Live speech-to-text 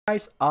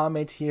Guys,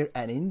 Ahmet here,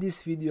 and in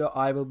this video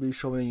I will be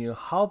showing you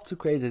how to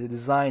create a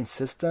design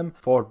system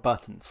for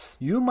buttons.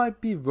 You might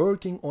be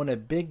working on a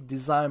big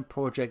design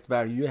project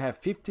where you have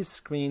 50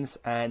 screens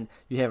and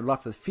you have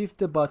roughly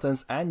 50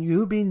 buttons, and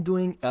you've been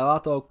doing a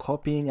lot of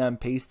copying and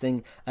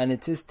pasting, and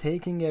it is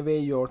taking away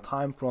your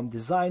time from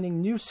designing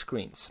new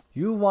screens.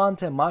 You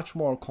want a much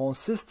more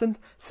consistent,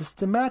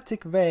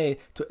 systematic way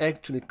to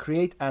actually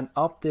create and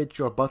update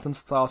your button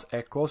styles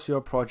across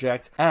your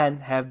project and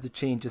have the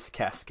changes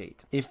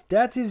cascade. If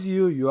that is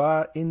you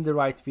are in the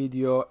right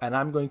video, and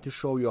I'm going to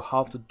show you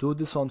how to do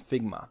this on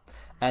Figma.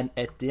 And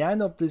at the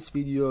end of this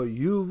video,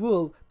 you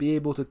will be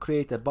able to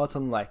create a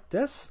button like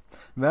this,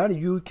 where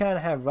you can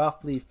have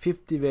roughly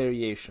 50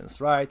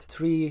 variations, right?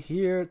 3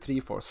 here, 3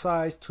 for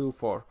size, 2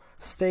 for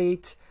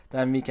state.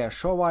 Then we can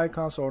show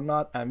icons or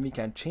not, and we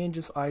can change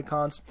these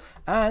icons.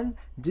 And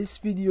this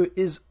video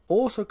is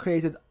also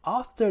created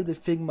after the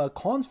Figma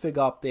Config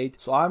update,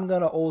 so I'm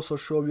gonna also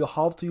show you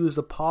how to use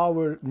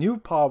the new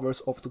powers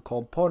of the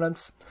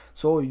components,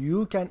 so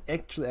you can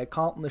actually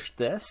accomplish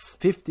this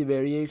 50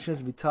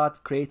 variations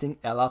without creating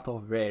a lot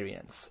of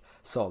variants.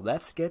 So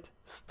let's get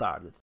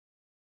started.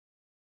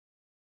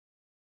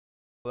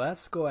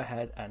 Let's go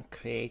ahead and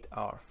create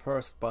our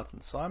first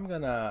button. So I'm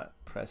gonna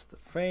press the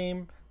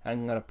frame,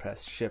 I'm gonna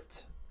press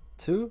Shift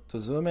 2 to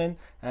zoom in,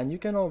 and you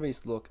can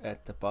always look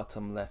at the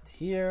bottom left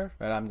here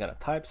where I'm gonna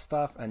type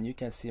stuff, and you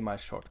can see my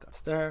shortcuts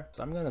there.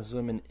 So I'm gonna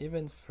zoom in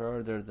even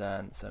further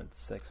than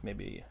 76,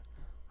 maybe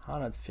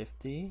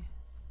 150.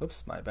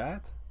 Oops, my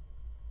bad.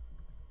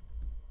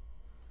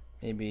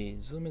 Maybe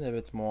zoom in a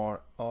bit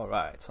more.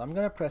 Alright, so I'm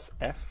gonna press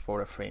F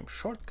for a frame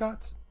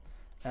shortcut,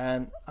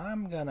 and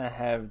I'm gonna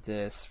have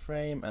this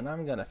frame and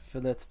I'm gonna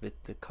fill it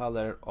with the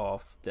color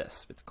of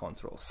this with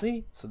Ctrl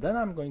C. So then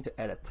I'm going to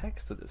add a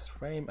text to this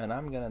frame, and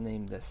I'm gonna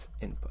name this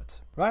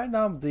input. Right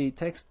now the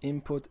text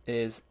input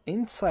is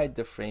inside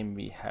the frame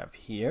we have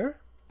here,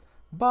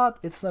 but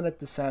it's not at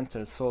the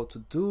center. So to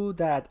do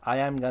that, I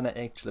am gonna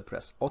actually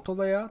press auto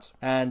layout,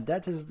 and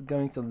that is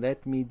going to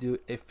let me do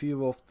a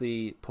few of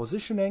the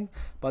positioning,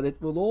 but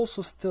it will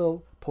also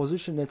still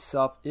position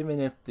itself even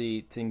if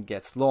the thing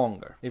gets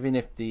longer, even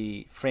if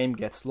the frame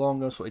gets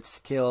longer, so it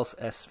scales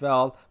as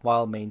well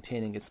while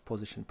maintaining its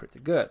position pretty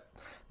good.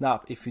 Now,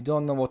 if you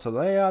don't know what to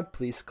layout,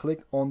 please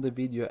click on the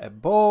video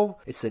above.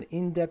 It's an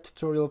in-depth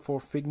tutorial for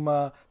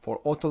Figma for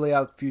auto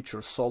layout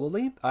features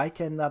solely. I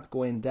cannot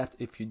go in depth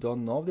if you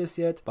don't know this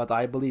yet, but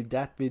I believe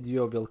that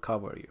video will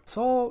cover you.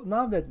 So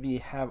now that we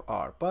have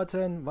our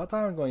button, what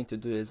I'm going to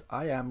do is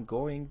I am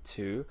going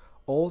to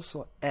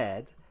also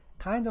add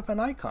kind of an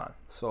icon.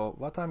 So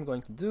what I'm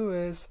going to do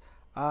is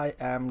I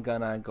am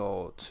gonna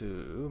go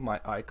to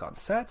my icon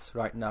set.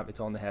 Right now it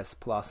only has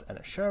plus and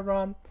a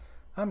chevron.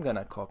 I'm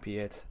gonna copy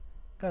it,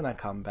 gonna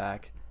come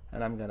back,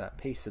 and I'm gonna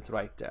paste it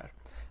right there.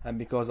 And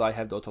because I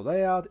have the auto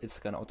layout, it's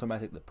gonna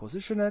automatically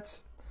position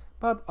it,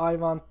 but I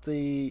want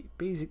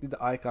basically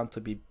the icon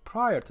to be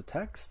prior to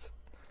text.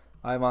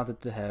 I want it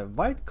to have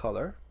white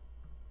color,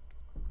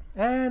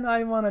 and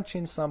I want to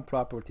change some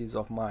properties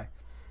of my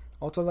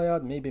auto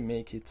layout. Maybe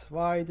make it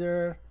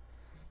wider,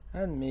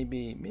 and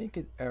maybe make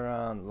it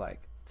around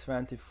like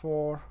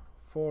 24.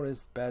 4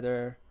 is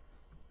better.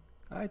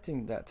 I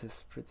think that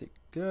is pretty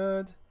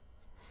good.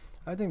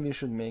 I think we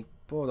should make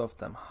both of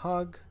them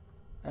hug,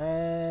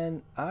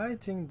 and I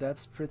think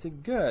that's pretty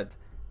good.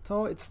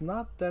 So it's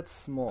not that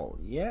small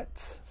yet,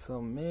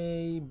 so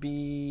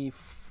maybe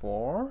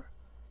 4.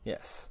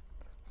 Yes,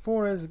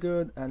 4 is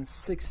good, and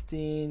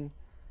 16,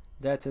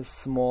 that is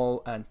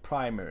small and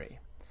primary.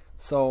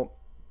 So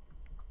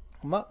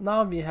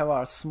now we have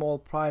our small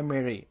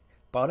primary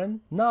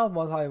button. Now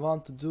what I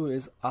want to do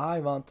is I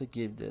want to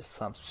give this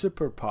some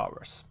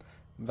superpowers.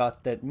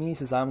 What that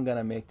means is I'm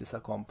gonna make this a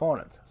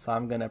component. So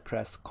I'm gonna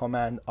press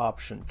Command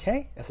Option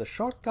K as a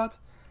shortcut,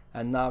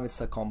 and now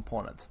it's a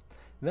component.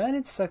 When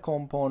it's a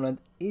component,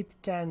 it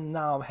can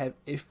now have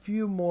a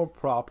few more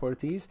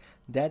properties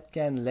that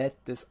can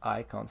let this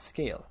icon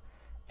scale.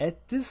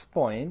 At this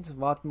point,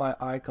 what my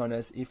icon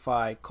is, if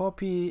I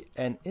copy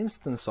an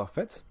instance of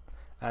it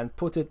and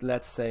put it,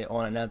 let's say,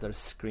 on another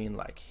screen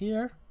like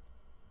here.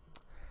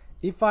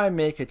 If I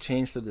make a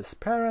change to this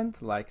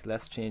parent, like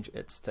let's change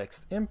its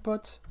text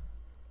input,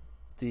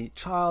 the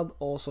child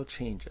also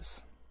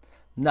changes.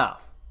 Now,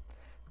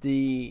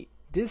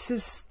 this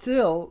is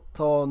still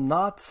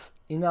not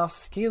enough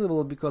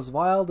scalable, because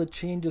while the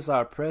changes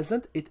are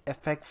present, it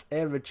affects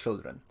every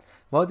children.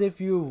 What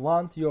if you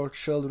want your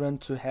children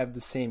to have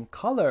the same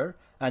color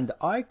and the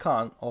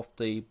icon of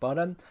the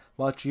button,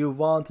 but you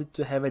want it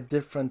to have a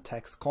different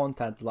text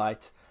content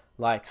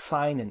like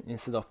sign in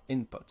instead of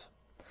input?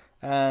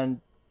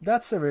 And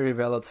that's a very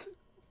valid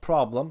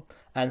problem.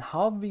 And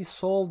how we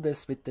solve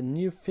this with the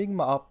new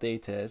Figma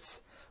update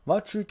is,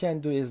 what you can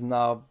do is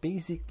now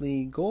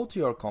basically go to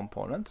your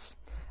components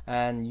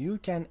and you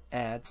can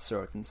add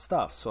certain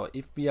stuff. So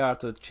if we are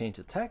to change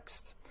the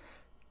text,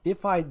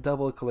 if I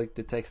double click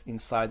the text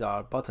inside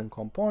our button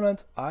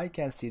component, I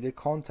can see the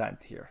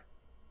content here.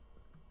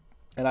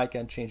 And I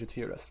can change it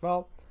here as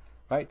well,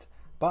 right?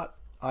 But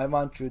I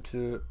want you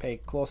to pay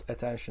close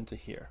attention to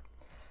here.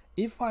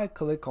 If I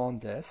click on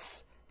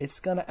this, it's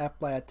gonna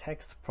apply a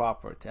text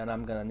property, and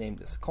I'm gonna name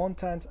this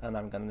content, and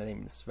I'm gonna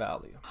name this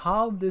value.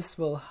 How this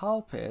will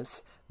help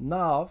is,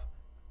 now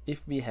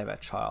if we have a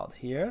child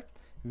here,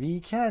 we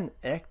can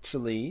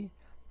actually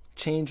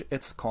change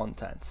its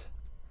content.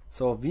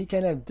 So we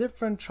can have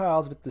different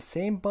childs with the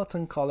same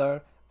button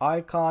color,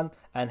 icon,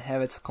 and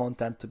have its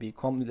content to be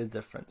completely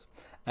different.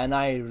 And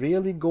I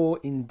really go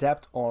in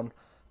depth on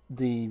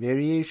the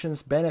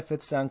variations,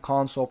 benefits, and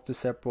cons of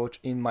this approach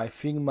in my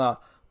Figma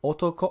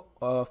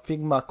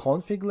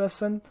Config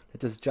lesson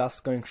that is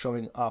just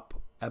showing up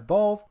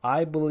above.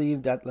 I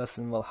believe that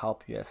lesson will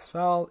help you as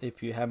well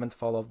if you haven't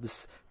followed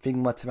this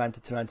Figma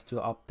 2022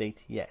 update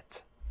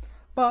yet.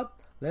 But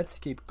let's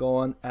keep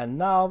going, and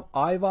now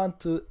I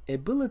want the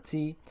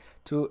ability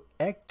to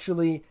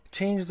actually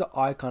change the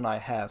icon I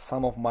have.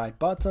 Some of my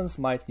buttons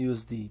might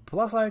use the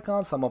plus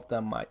icon, some of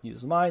them might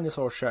use minus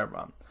or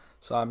chevron.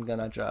 So I'm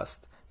gonna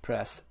just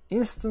press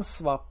instance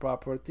swap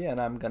property, and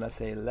I'm gonna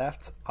say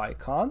left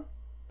icon.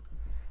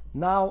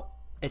 Now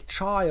a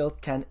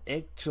child can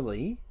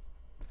actually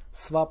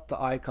swap the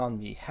icon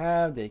we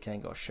have. They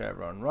can go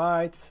chevron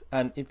right,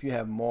 and if you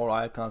have more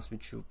icons,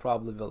 which you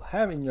probably will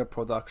have in your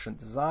production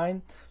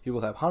design, you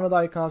will have 100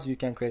 icons, you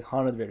can create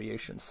 100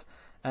 variations,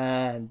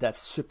 and that's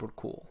super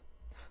cool.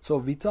 So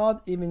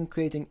without even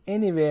creating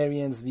any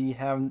variants, we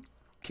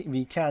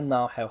can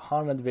now have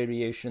 100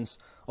 variations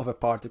of a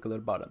particular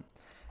button.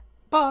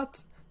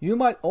 But you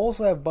might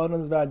also have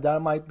buttons where there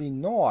might be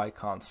no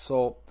icons.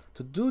 So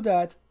to do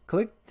that,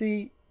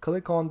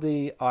 click on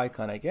the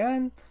icon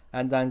again,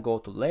 and then go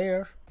to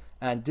layer,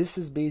 and this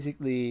is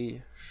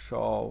basically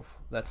show,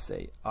 let's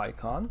say,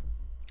 icon.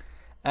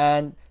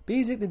 And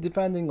basically,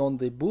 depending on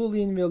the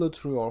boolean value,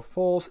 true or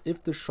false,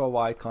 if the show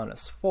icon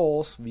is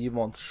false, we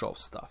won't show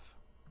stuff,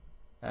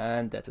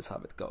 and that is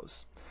how it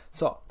goes.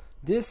 So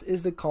this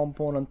is the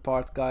component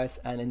part, guys,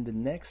 and in the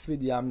next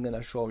video I'm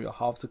gonna show you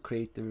how to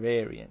create the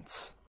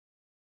variants.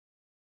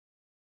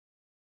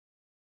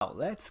 Now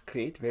let's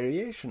create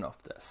variation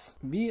of this.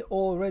 We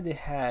already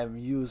have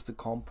used the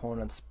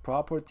components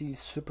properties,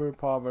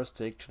 superpowers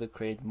to actually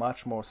create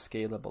much more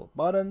scalable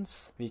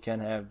buttons. We can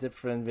have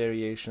different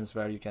variations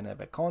where you can have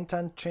a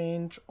content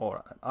change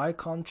or an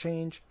icon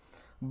change.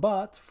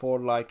 But for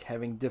like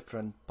having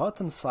different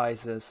button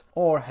sizes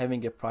or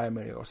having a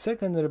primary or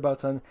secondary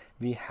button,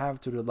 we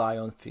have to rely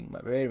on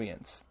Figma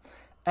variants.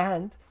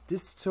 And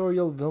this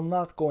tutorial will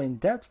not go in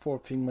depth for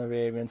Figma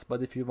variants,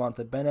 but if you want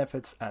the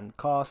benefits and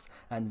cost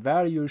and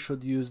where you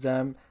should use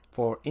them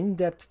for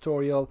in-depth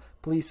tutorial,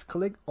 please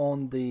click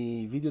on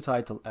the video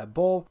title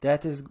above.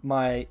 That is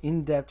my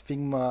in-depth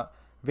Figma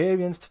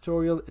variants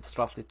tutorial. It's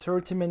roughly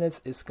 30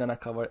 minutes. It's gonna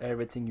cover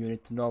everything you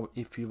need to know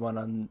if you want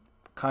a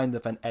kind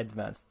of an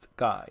advanced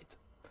guide.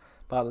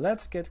 But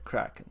let's get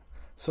cracking.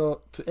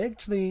 So to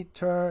actually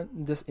turn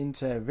this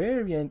into a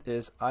variant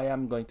is I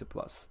am going to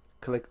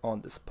click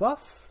on this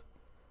plus,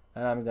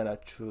 and I'm gonna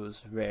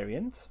choose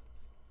variant,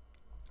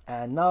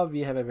 and now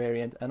we have a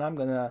variant, and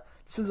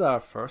this is our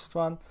first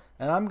one,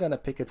 and I'm gonna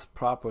pick its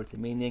property,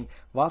 meaning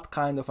what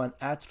kind of an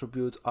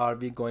attribute are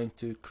we going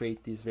to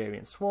create these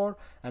variants for,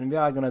 and we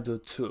are gonna do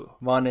two.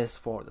 One is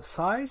for the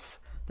size,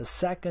 the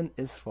second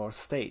is for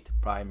state,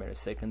 primary,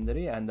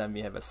 secondary, and then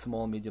we have a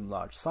small, medium,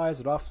 large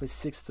size, roughly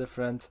 6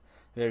 different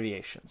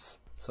variations.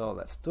 So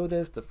let's do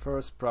this. The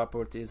first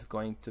property is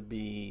going to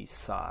be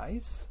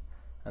size,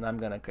 and I'm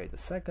gonna create a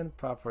second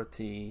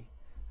property,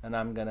 and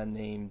I'm gonna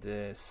name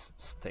this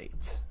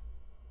state.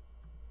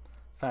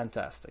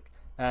 Fantastic.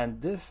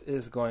 And this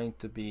is going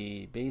to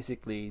be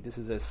basically, this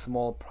is a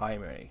small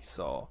primary,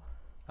 so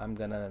I'm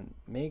gonna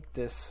make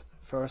this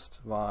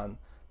first one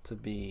to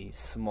be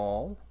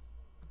small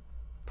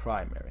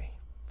primary.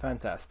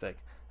 Fantastic.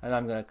 And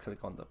I'm gonna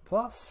click on the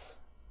plus,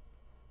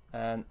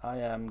 and I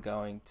am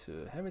going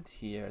to have it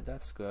here.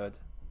 That's good.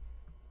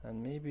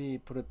 And maybe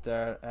put it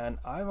there, and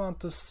I want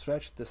to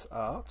stretch this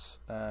out,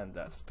 and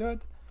that's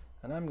good,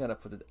 and I'm gonna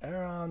put it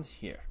around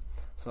here.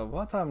 So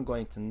what I'm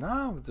going to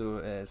now do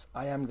is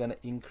I am gonna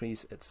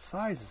increase its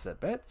sizes a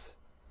bit,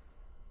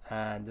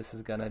 and this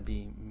is gonna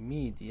be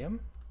medium,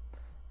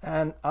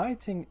 and I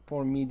think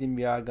for medium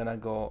we are gonna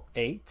go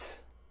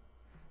 8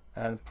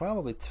 and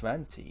probably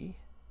 20,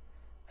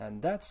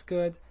 and that's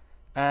good.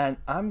 And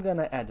I'm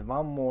gonna add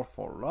one more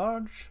for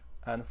large,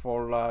 and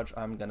for large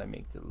I'm gonna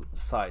make the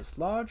size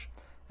large.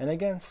 And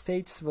again,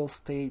 states will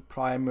stay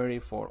primary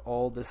for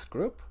all this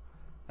group,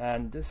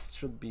 and this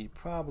should be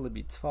probably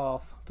be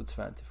 12 to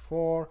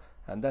 24,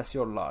 and that's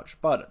your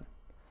large button.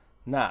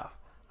 Now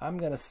I'm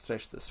gonna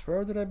stretch this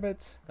further a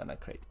bit, gonna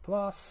create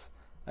plus,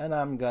 and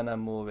I'm gonna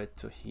move it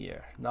to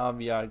here. Now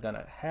we are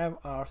gonna have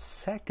our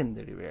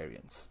secondary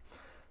variants.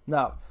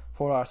 Now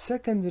for our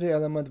secondary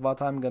element,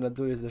 what I'm gonna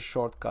do is the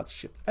shortcut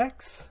Shift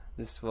X.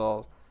 This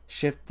will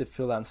shift the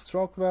fill and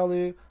stroke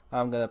value.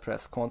 I'm gonna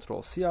press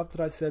Ctrl C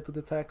after I select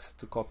the text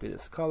to copy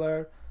this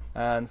color,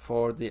 and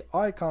for the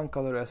icon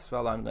color as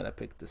well, I'm gonna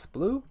pick this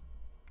blue,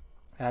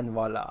 and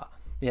voila,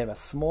 we have a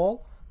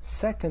small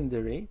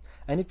secondary.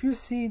 And if you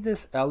see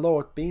this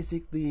alert,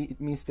 basically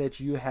it means that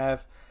you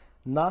have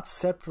not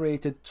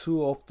separated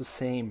two of the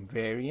same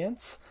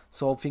variants,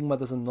 so Figma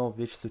doesn't know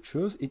which to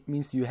choose. It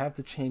means you have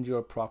to change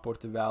your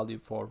property value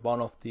for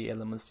one of the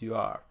elements you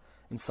are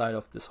inside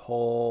of this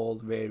whole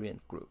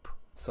variant group.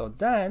 So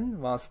then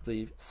once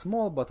the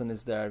small button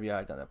is there, we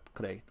are gonna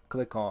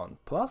click on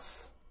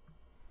plus,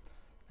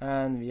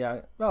 and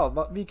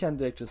but we can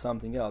do actually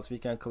something else. We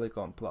can click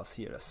on plus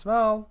here as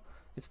well.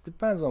 It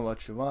depends on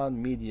what you want.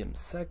 Medium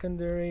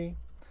secondary,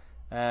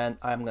 and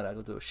I'm gonna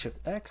do Shift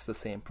X, the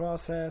same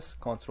process,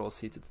 Control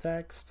C to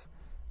text,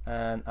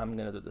 and I'm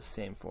gonna do the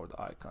same for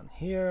the icon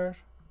here.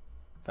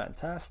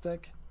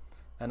 Fantastic.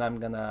 And I'm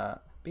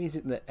gonna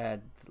basically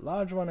add the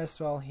large one as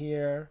well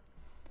here,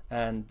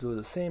 and do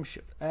the same,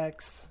 Shift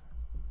X,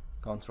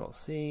 Control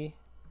C,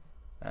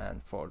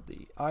 and for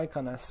the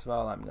icon as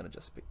well, I'm gonna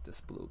just pick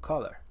this blue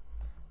color,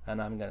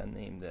 and I'm gonna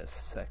name this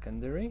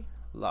secondary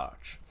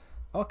large.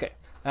 Okay,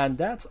 and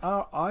that's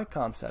our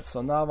icon set.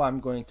 So now I'm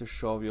going to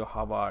show you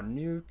how our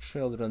new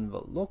children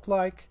will look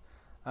like.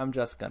 I'm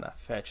just gonna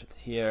fetch it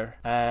here,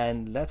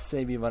 and let's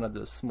say we wanna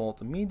do small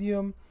to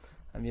medium,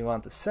 and we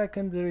want a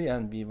secondary,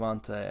 and we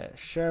want a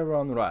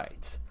chevron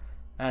right,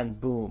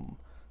 and boom.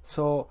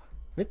 So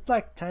with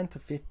like 10 to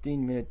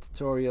 15 minute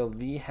tutorial,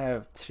 we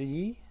have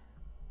 3,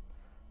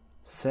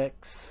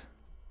 6,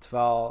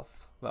 12,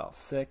 well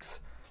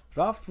 6,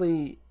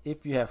 roughly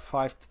if you have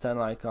 5 to 10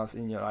 icons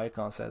in your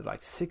icon set,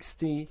 like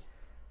 60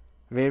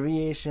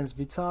 variations.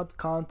 Without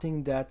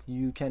counting that,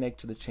 you can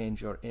actually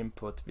change your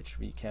input, which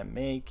we can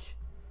make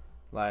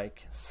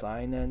like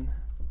sign in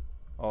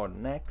or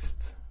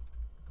next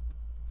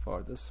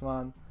for this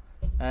one.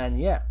 And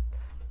yeah,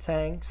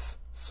 thanks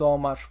so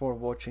much for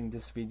watching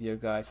this video,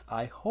 guys.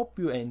 I hope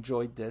you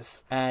enjoyed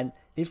this, and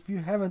if you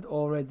haven't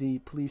already,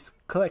 please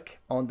click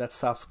on that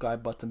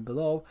subscribe button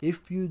below.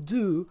 If you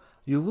do,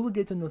 you will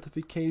get a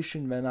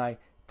notification when I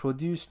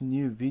produce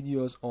new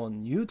videos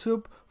on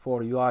YouTube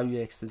for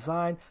UI UX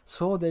design,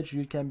 so that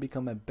you can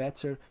become a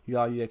better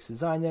UI UX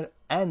designer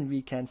and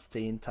we can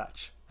stay in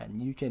touch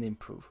and you can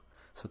improve.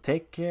 So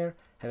take care,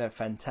 have a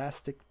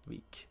fantastic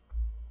week.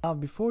 Now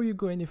before you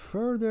go any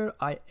further,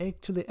 I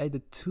actually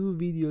added 2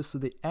 videos to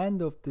the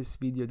end of this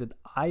video that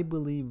I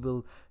believe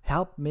will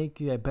help make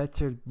you a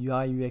better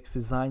UI UX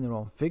designer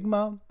on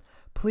Figma.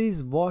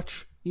 Please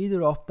watch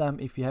either of them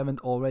if you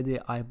haven't already.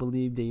 I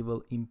believe they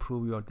will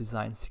improve your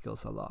design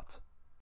skills a lot.